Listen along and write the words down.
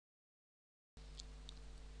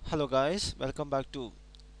Hello guys, welcome back to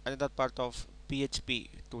another part of PHP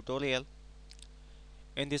tutorial.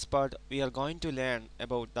 In this part we are going to learn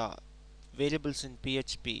about the variables in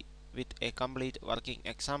PHP with a complete working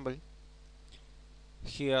example.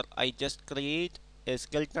 Here I just create a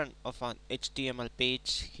skeleton of an HTML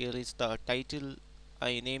page. Here is the title.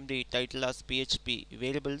 I name the title as PHP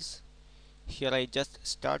variables. Here I just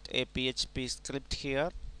start a PHP script here.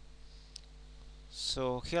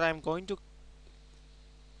 So here I am going to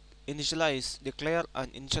declare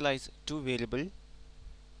and initialize two variables.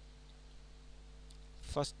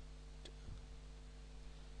 First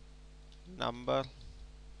number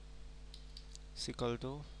is equal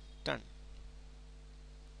to 10.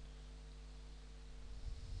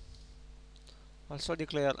 Also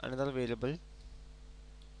declare another variable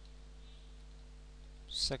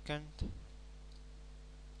second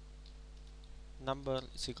number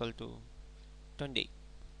is equal to 20.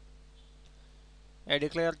 I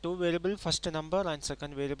declare two variables, first number and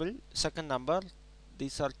second variable second number.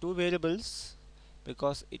 These are two variables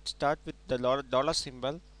because it start with the dollar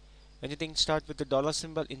symbol. Anything start with the dollar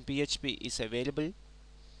symbol in PHP is a variable,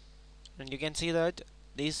 and you can see that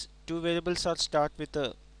these two variables are start with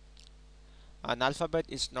an alphabet,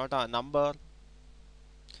 is not a number.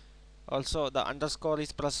 Also the underscore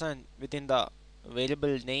is present within the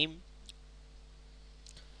variable name.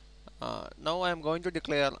 Now I am going to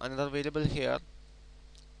declare another variable here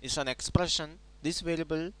is an expression. This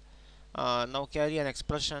variable now carry an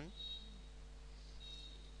expression.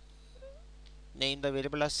 Name the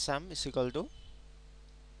variable as sum is equal to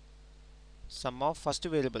sum of first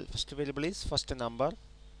variable. First variable is first number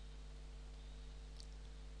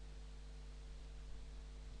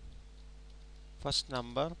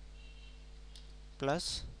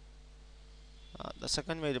plus the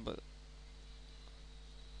second variable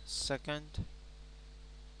second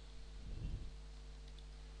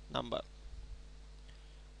number.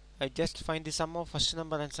 I just find the sum of first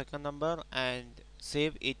number and second number and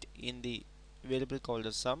save it in the variable called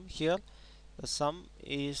the sum. Here the sum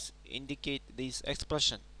is indicate this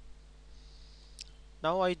expression.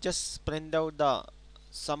 Now I just print out the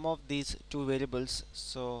sum of these two variables,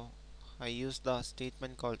 so I use the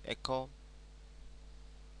statement called echo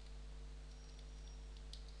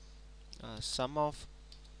sum of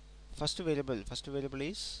first variable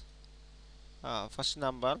is first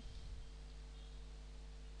number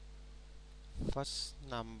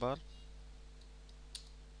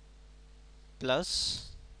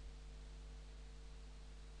plus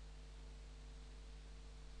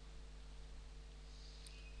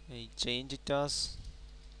I change it as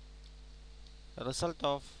result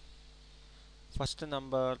of first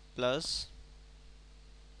number plus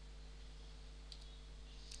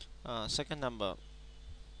second number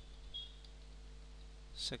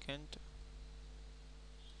second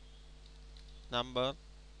number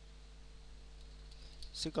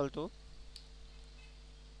is equal to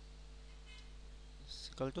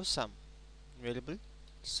sum, variable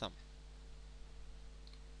sum.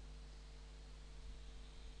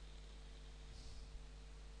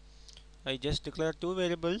 I just declare two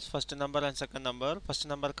variables, first number and second number. First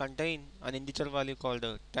number contain an integer value called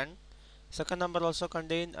 10. Second number also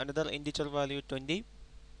contain another integer value 20.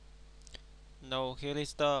 Now here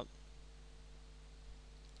is the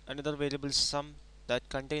another variable sum that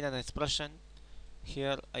contain an expression.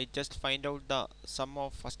 Here I just find out the sum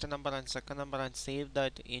of first number and second number and save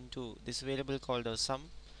that into this variable called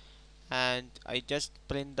sum, and I just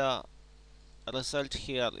print the result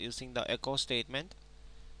here using the echo statement.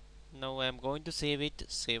 Now I am going to save it,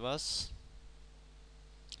 save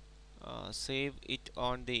it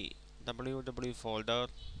on the www folder.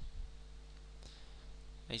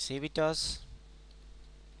 I save it as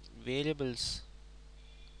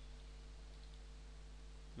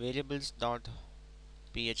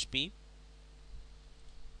variables.php.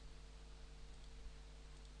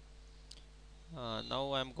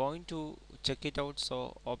 Now I'm going to check it out,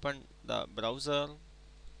 so open the browser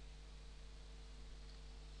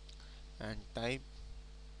and type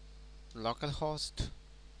localhost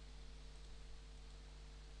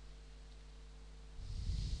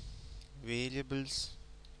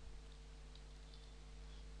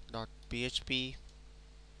variables.php.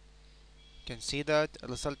 You can see that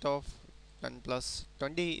result of 10 plus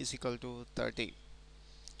 20 is equal to 30.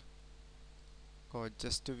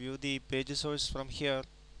 Just to view the page source from here,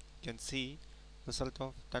 you can see result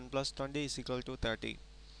of 10 plus 20 is equal to 30.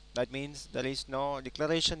 That means there is no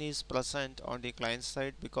declaration is present on the client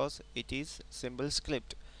side because it is simple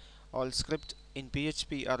script. All scripts in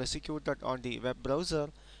PHP are executed on the web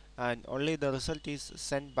browser and only the result is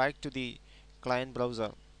sent back to the client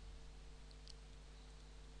browser.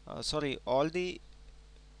 sorry, all the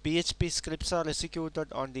PHP scripts are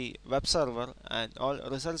executed on the web server and all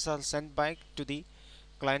results are sent back to the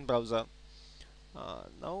client browser.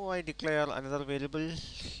 Now I declare another variable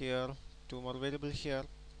here, two more variable here.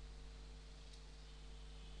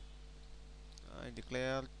 I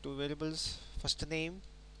declare two variables. First name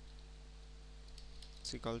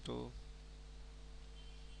is equal to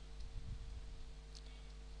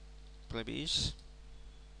Pravish.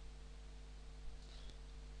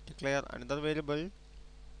 Declare another variable.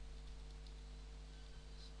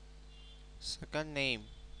 Second name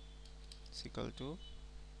is equal to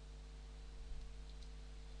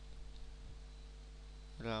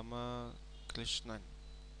Ramakrishnan.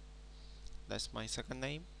 That's my second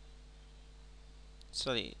name.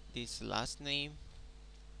 Sorry, this last name.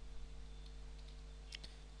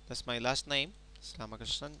 That's my last name. It's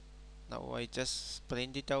Ramakrishnan. Now I just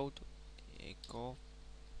print it out. Echo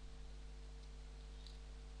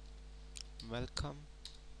welcome.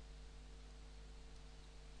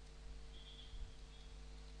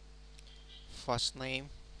 First name.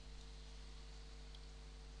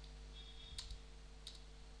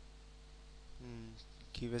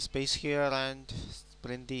 Give a space here and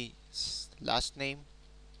print the last name.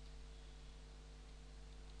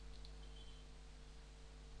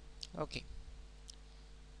 Okay.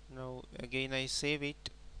 Now again I save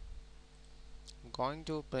it. I'm going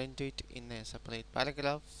to print it in a separate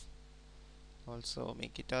paragraph. Also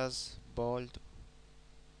make it as bold.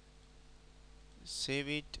 Save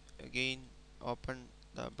it again. Open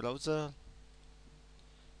the browser.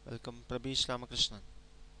 Welcome Prabish Ramakrishnan.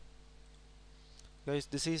 Guys,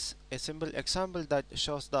 this is a simple example that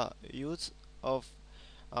shows the use of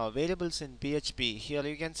variables in PHP. Here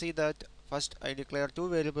you can see that first I declare two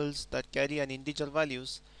variables that carry an integer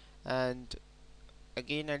values, and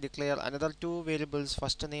again I declare another two variables,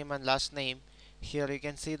 first name and last name. Here you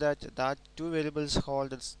can see that two variables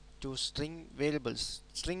hold two string variables,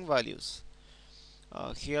 string values.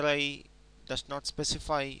 Here I does not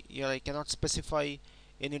specify, here I cannot specify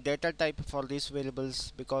any data type for these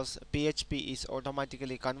variables because PHP is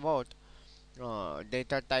automatically convert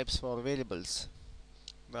data types for variables.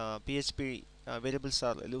 PHP variables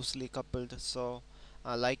are loosely coupled, so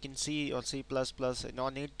like in C or C++, no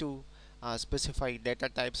need to specify data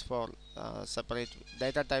types for separate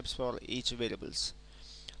data types for each variables.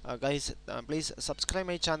 Guys, please subscribe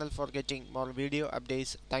my channel for getting more video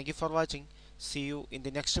updates. Thank you for watching. See you in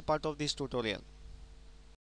the next part of this tutorial.